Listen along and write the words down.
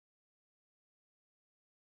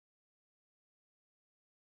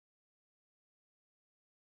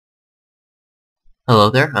Hello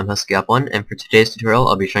there, I'm Husky1, and for today's tutorial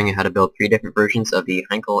I'll be showing you how to build 3 different versions of the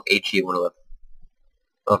Heinkel He-111.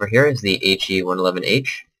 Over here is the He-111H,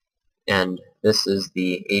 and this is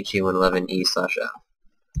the He-111E/F.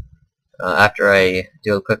 After I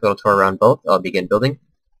do a quick little tour around both, I'll begin building.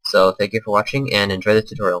 So thank you for watching and enjoy the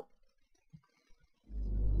tutorial.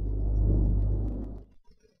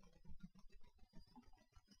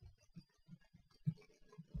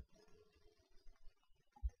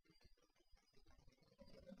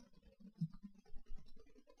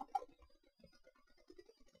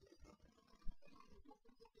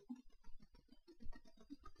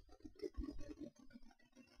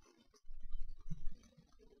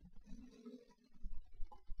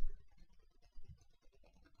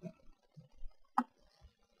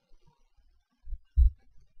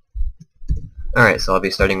 Alright, so I'll be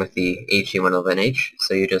starting with the He-111H,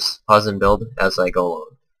 so you just pause and build as I go along.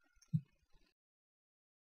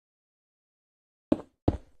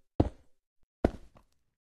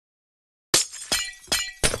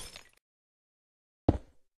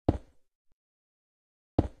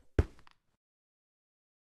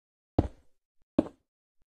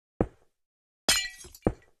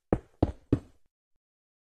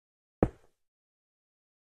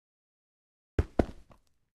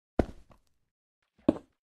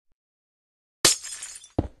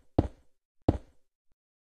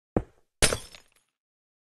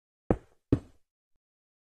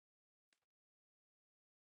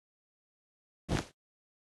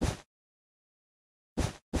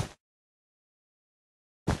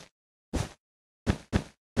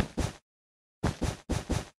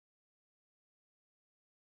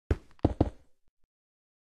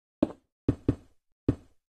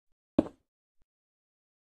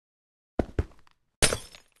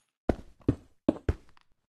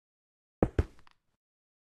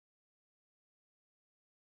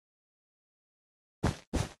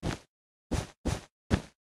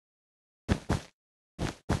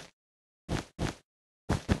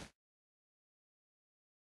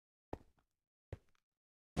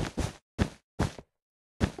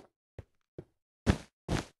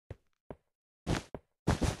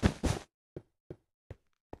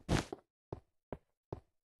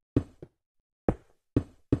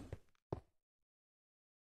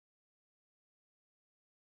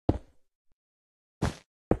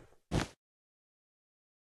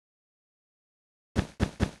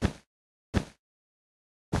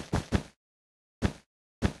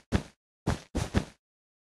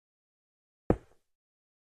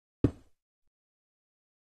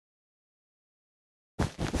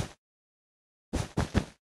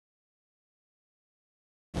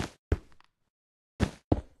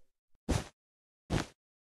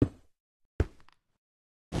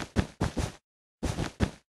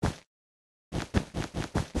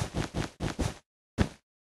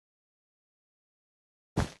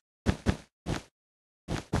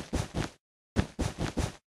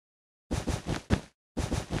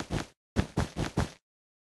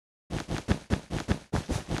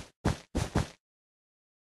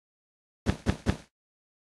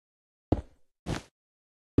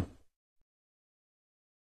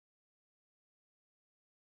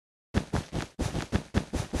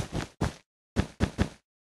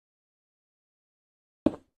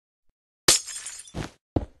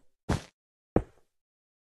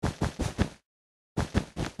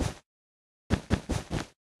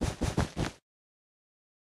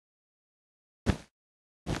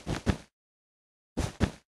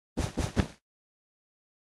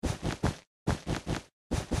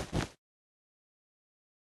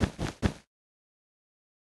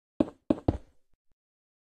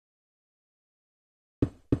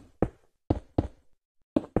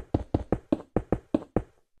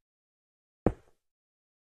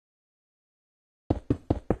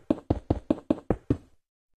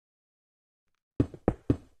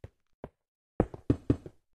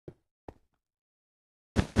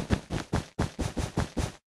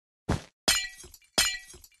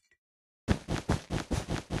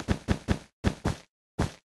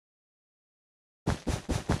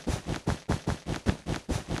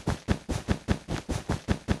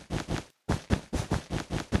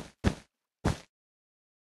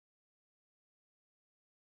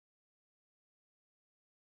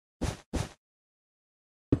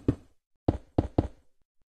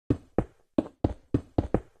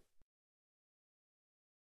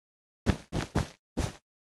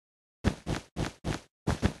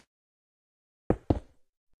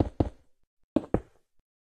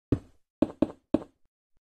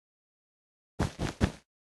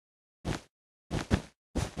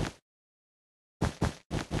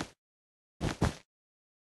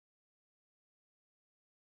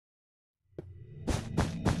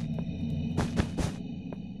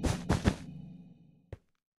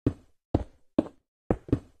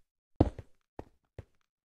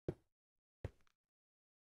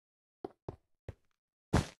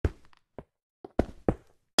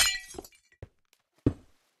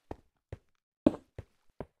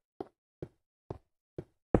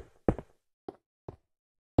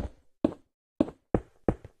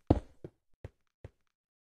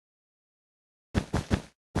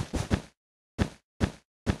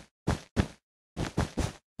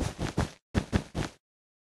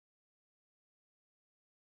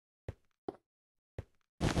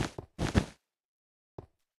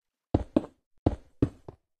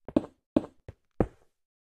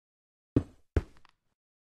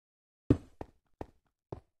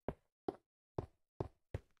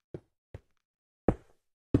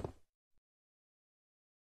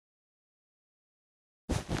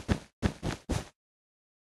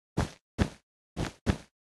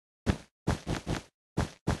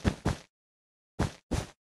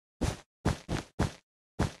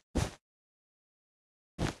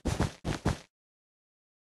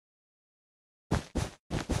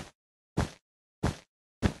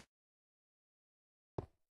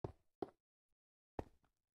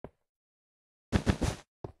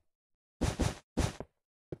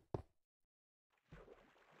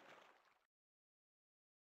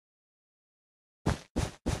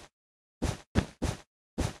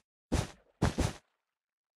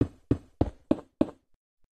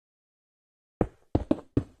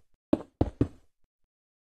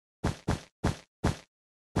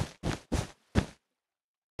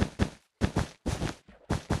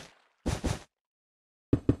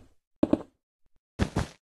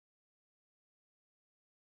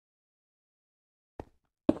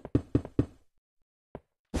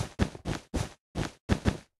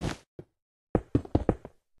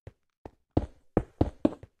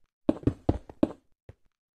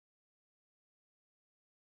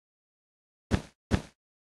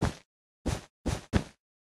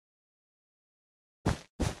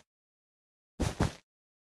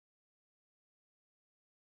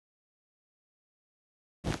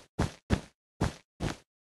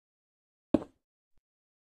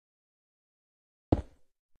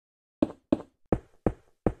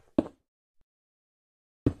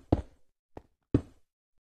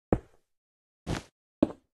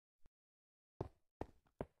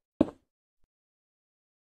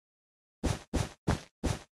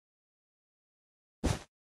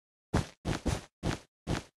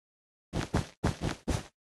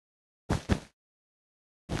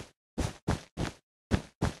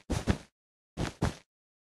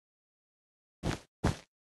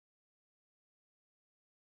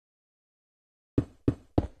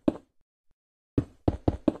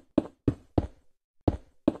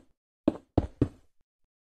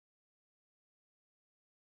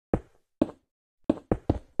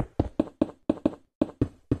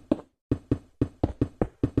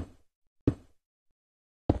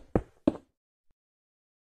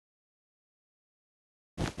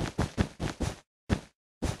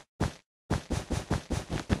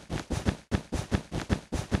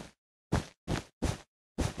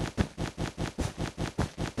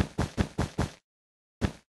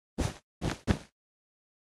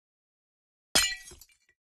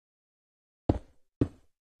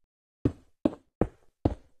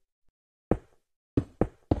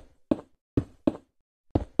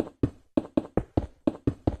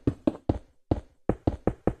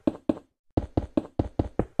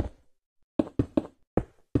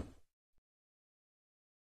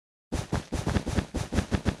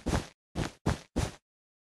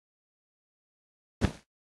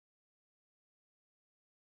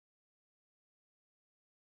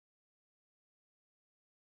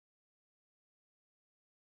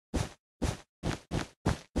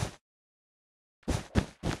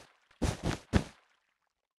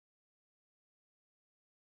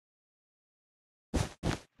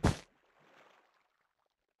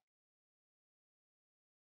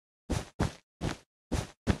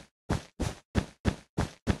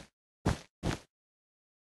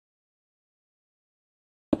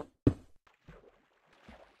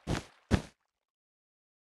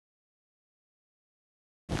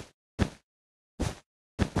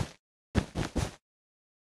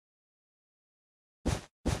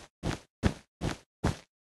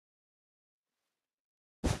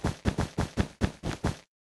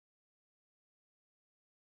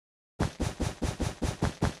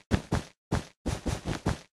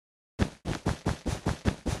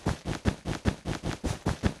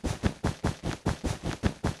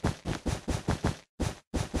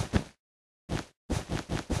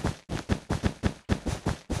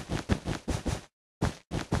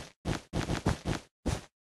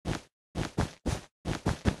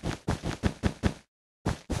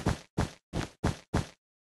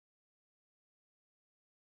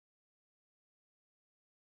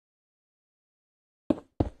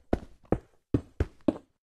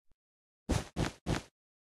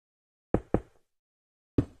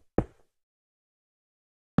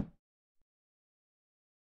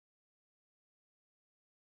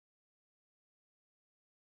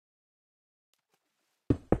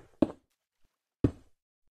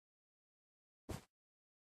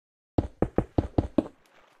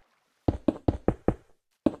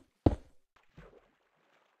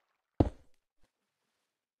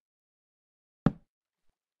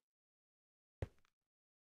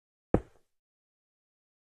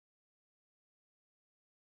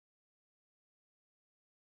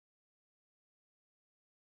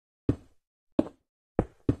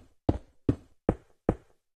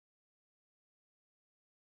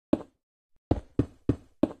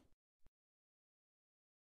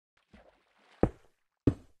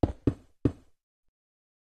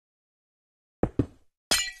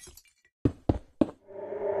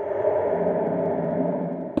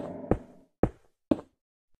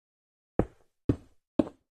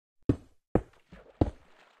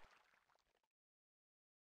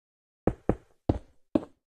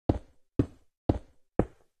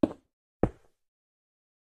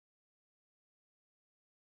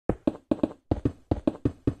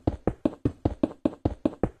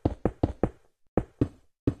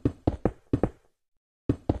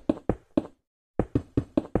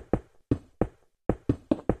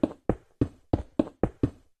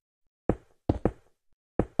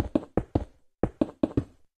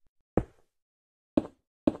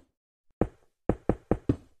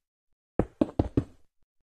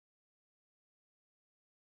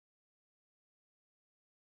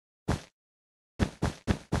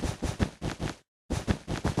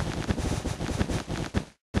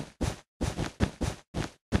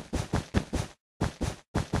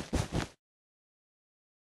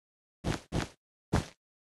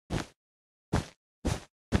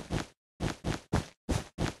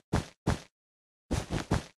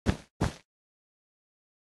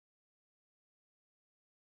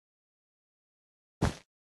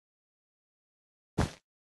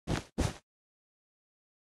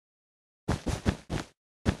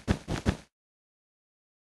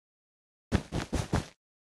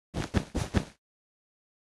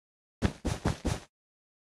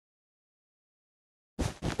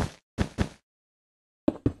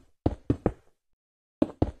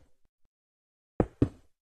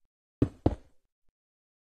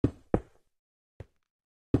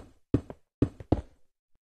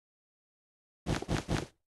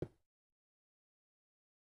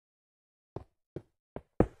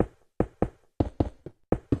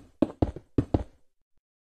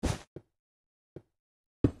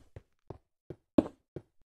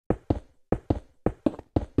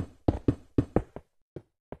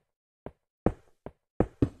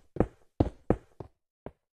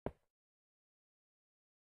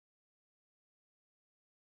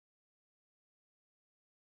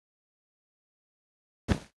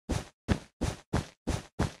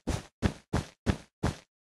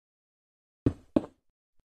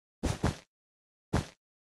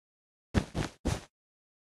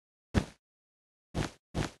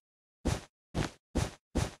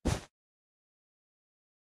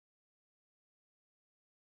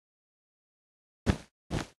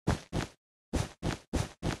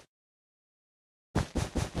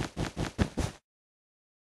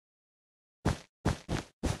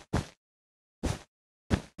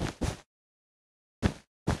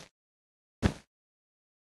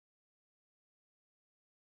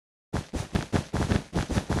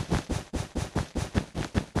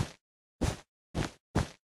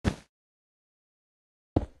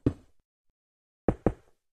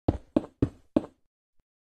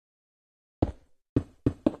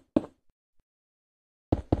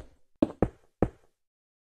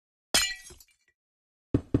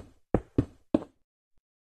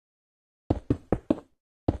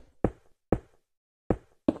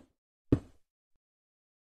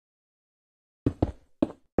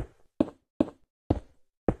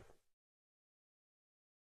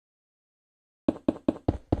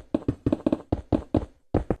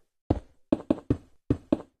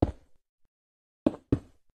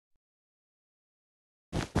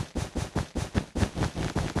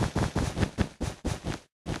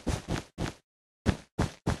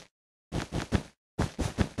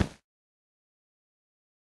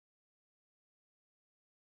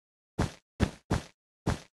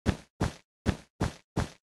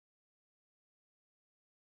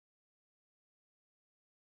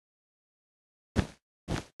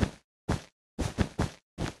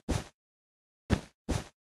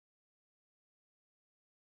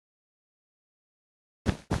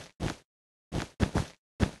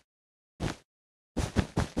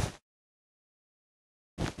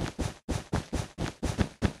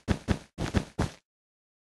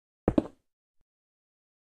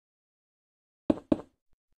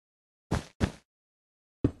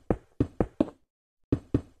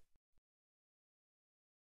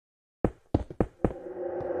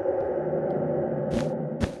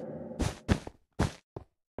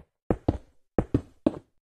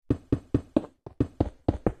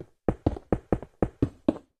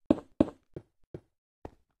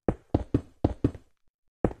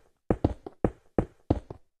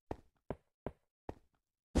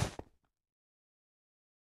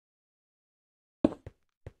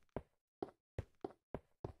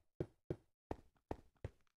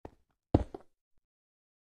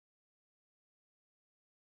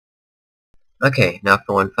 Okay, now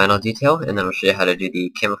for one final detail, and then I'll show you how to do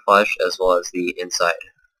the camouflage as well as the inside.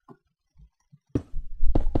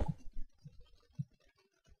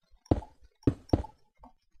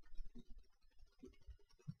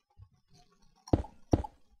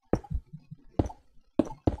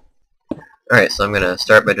 Alright, so I'm going to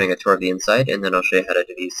start by doing a tour of the inside, and then I'll show you how to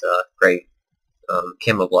do these gray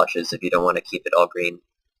camo blotches if you don't want to keep it all green.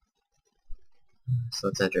 So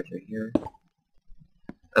let's enter through here.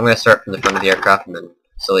 I'm going to start from the front of the aircraft and then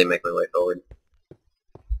slowly make my way forward.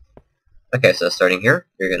 Okay, so starting here,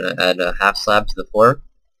 you're going to add a half slab to the floor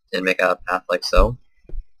and make a path like so.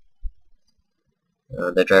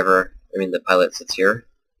 The pilot sits here.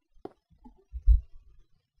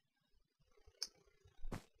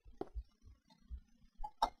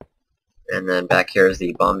 And then back here is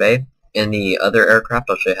the bomb bay. In the other aircraft,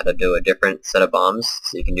 I'll show you how to do a different set of bombs,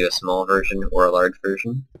 so you can do a small version or a large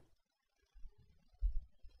version.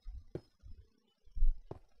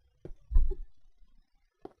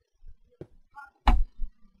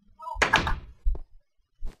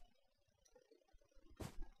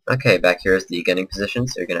 Okay, back here is the gunning position,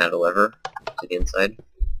 so you're going to add a lever to the inside.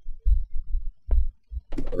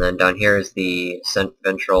 And then down here is the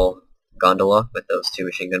ventral gondola with those two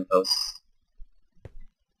machine gun posts.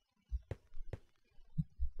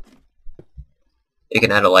 You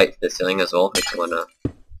can add a light to the ceiling as well if you want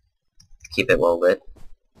to keep it well lit.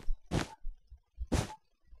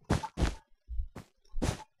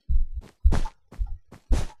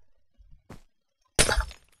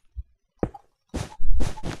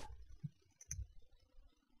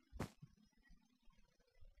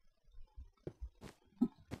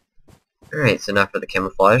 Alright, so now for the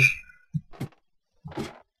camouflage.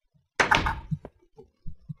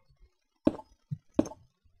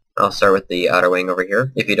 I'll start with the outer wing over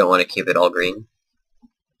here, if you don't want to keep it all green.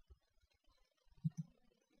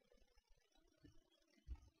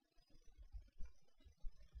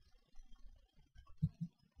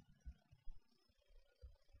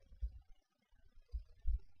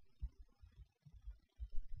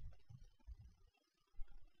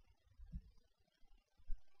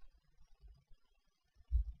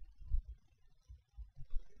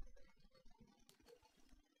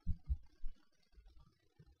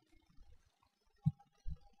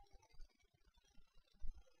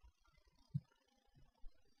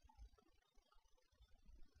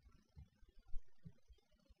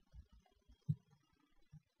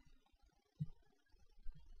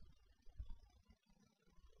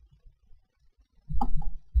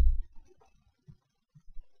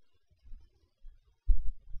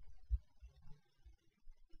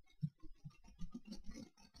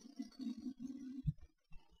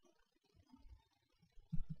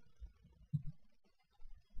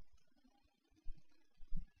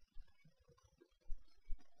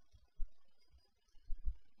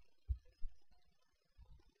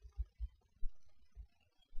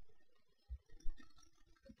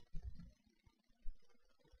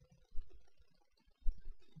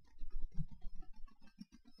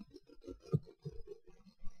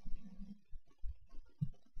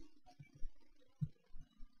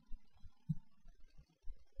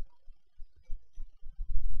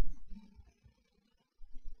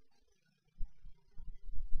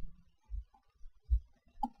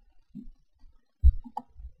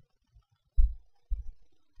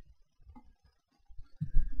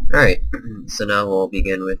 Alright, so now we'll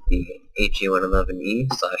begin with the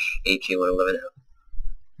HE-111E slash HE-111F.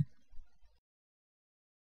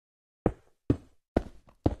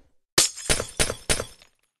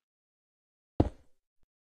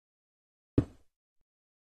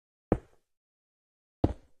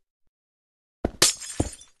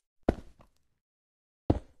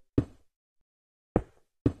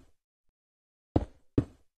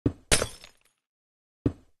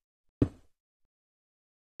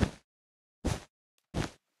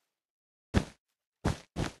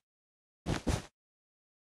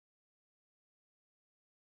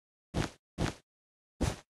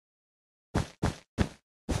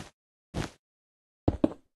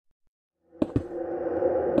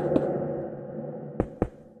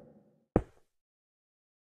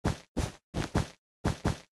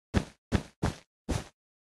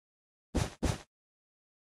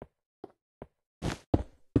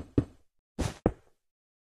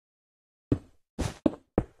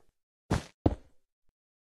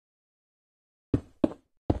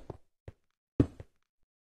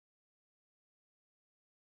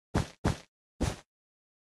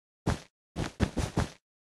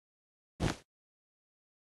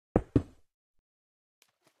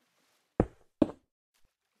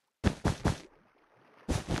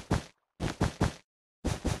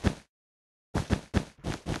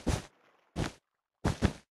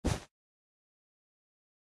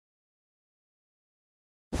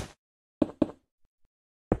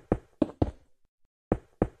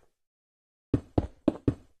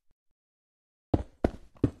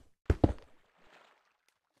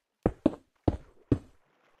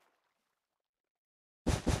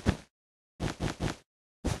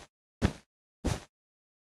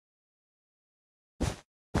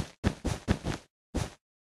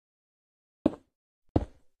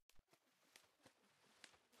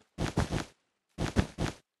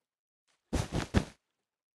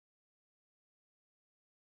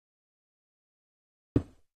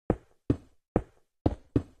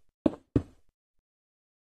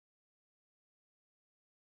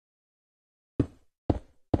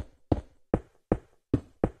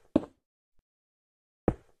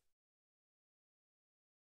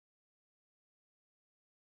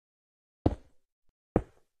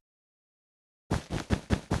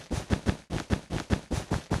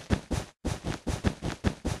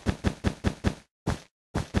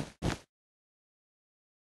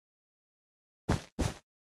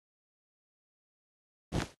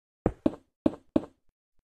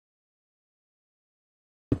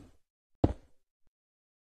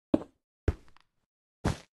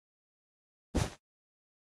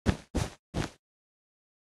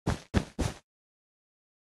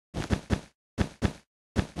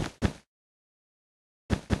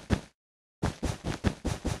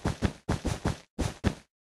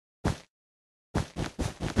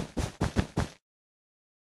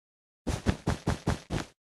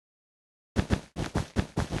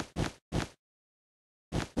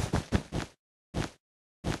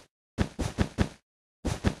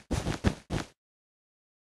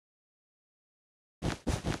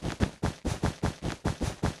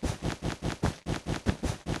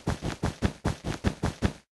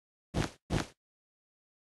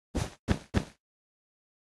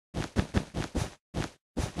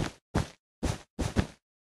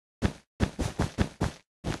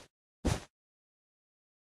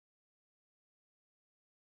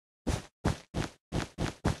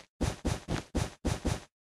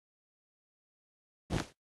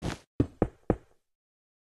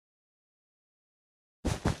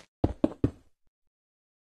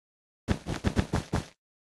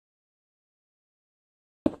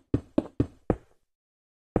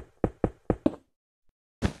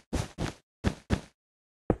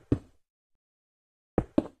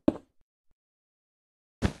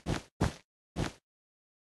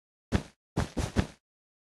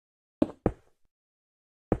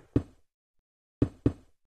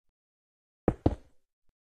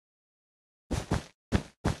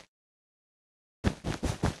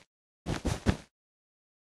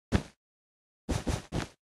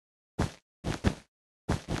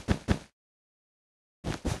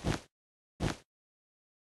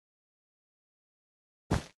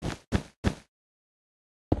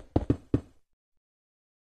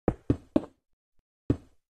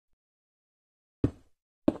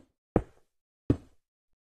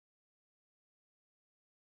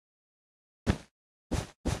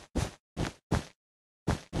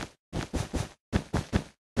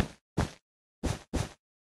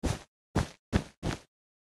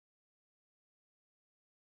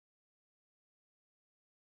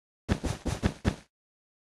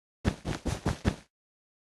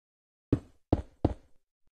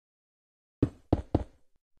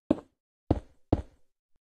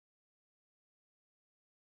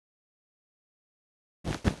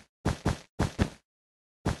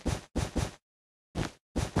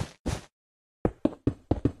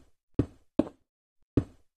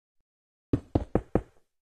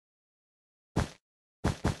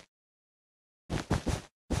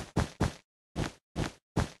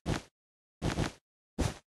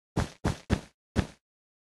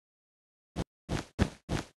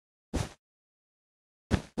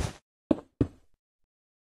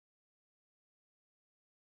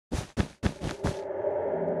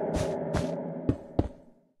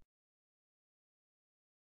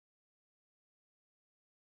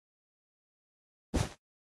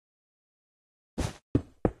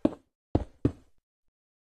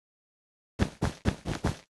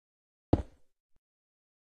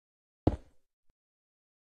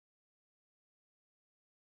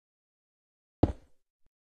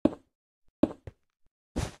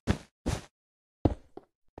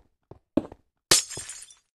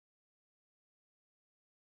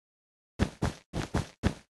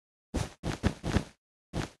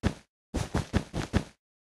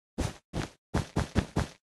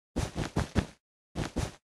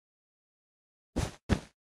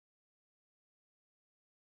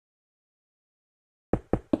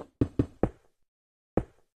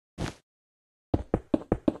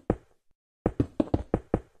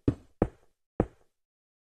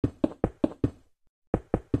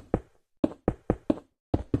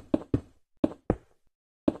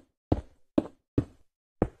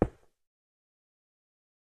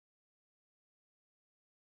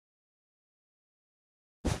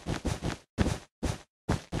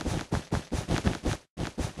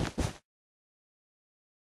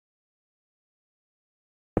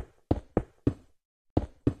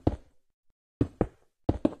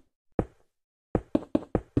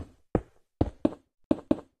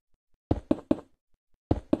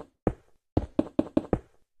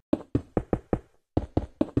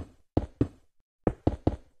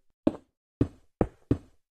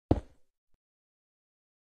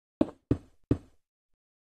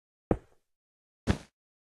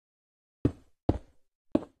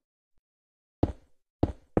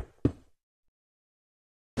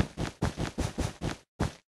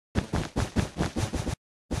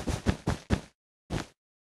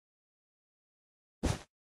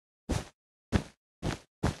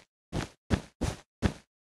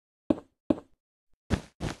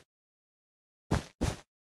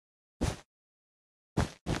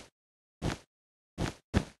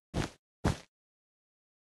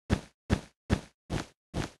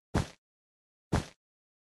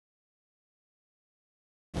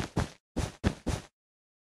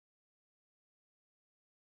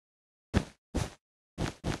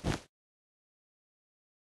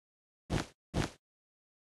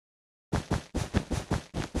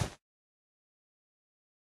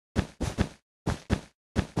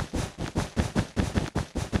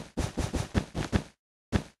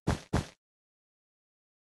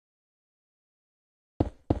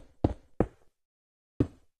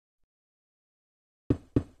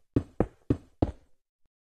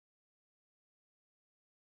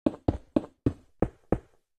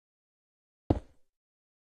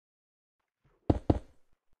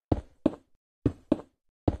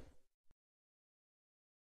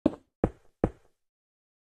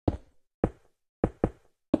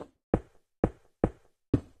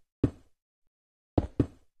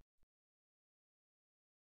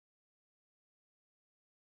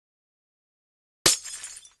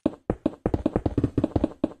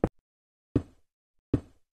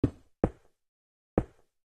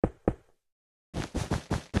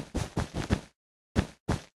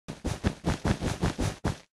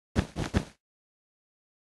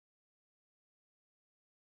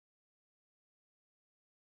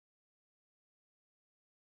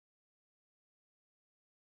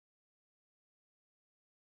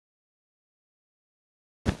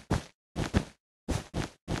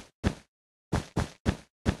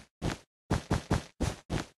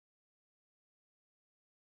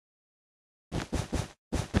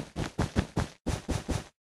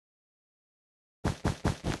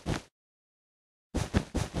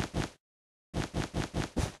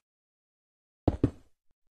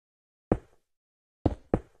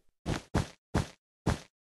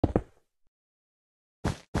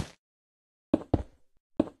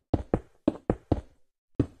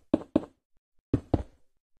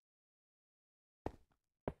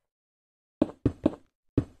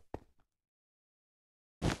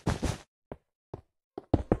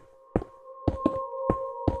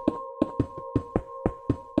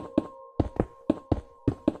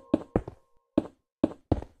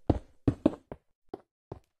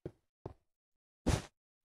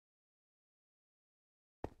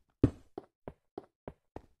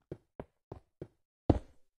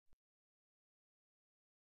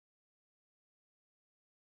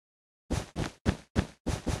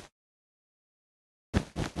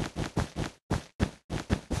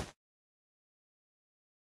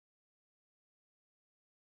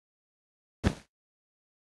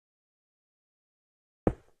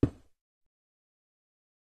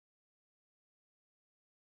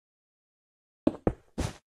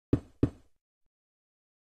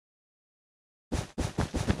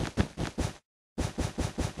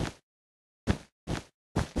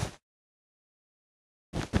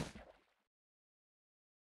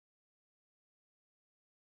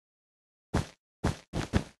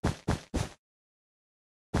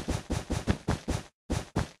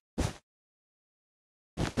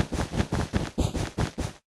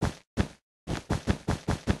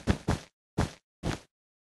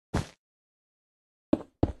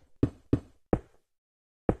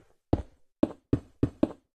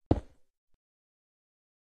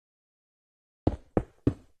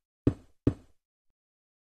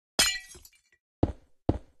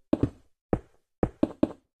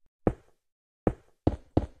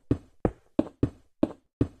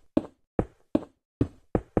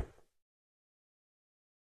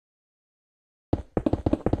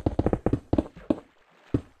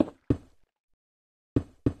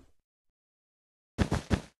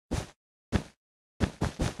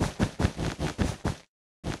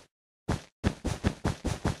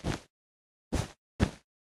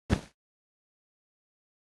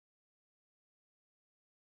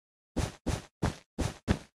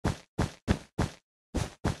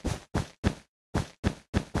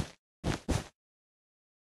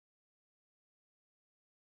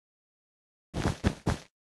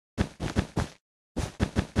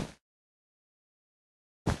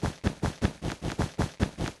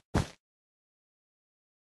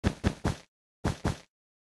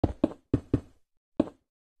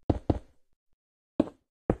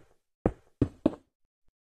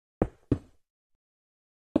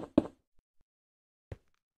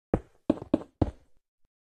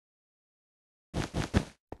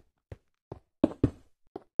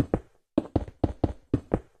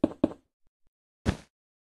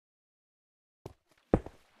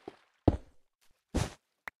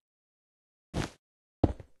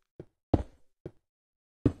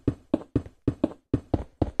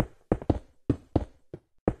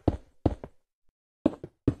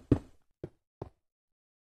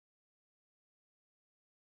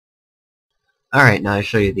 Alright, now I'll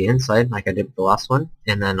show you the inside like I did with the last one,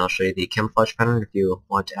 and then I'll show you the camouflage pattern if you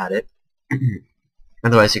want to add it.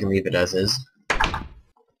 Otherwise you can leave it as is.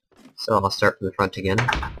 So I'll start from the front again.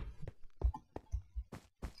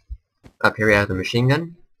 Up here we have the machine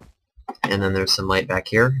gun, and then there's some light back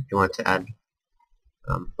here if you want to add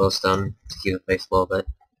glowstone to keep the place a little bit.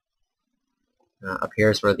 Up here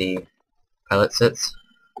is where the pilot sits.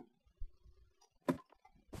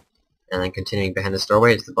 And then continuing behind this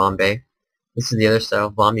doorway is the bomb bay. This is the other style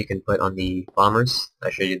of bomb you can put on the bombers. I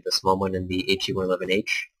showed you the small one in the He-111H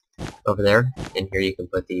over there, and here you can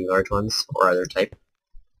put the large ones or other type.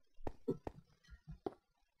 And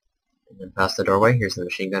then past the doorway, here's the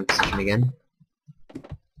machine gun position again.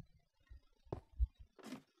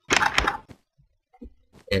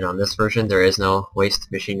 And on this version there is no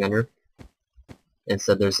waist machine gunner.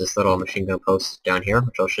 Instead there's this little machine gun post down here,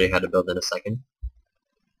 which I'll show you how to build in a second.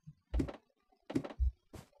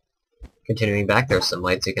 Continuing back, there's some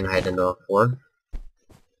lights you can hide into the floor.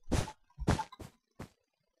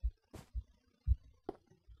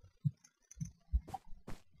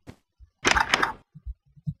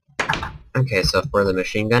 Okay, so for the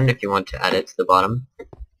machine gun, if you want to add it to the bottom,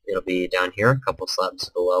 it'll be down here, a couple slabs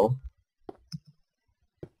below.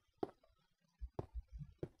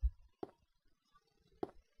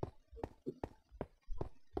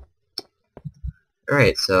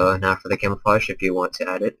 Alright, so now for the camouflage, if you want to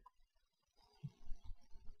add it.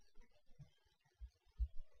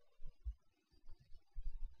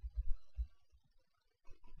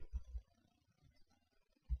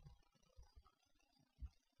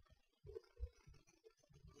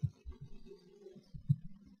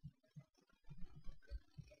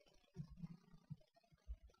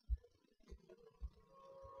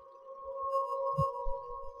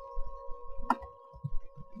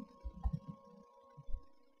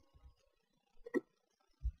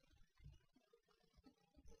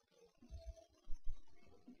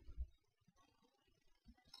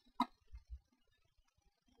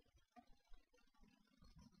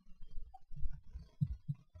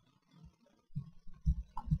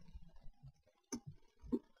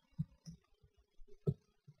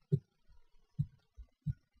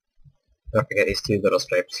 Don't forget these two little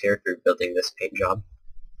stripes here if you're building this paint job.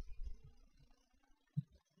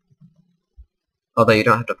 Although you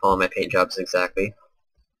don't have to follow my paint jobs exactly.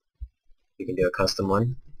 You can do a custom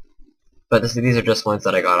one. But these are just ones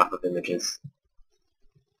that I got off of images.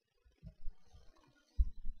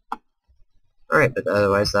 Alright, but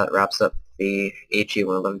otherwise that wraps up the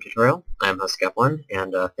He-111 tutorial. I'm Huscap1,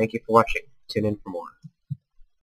 and thank you for watching. Tune in for more.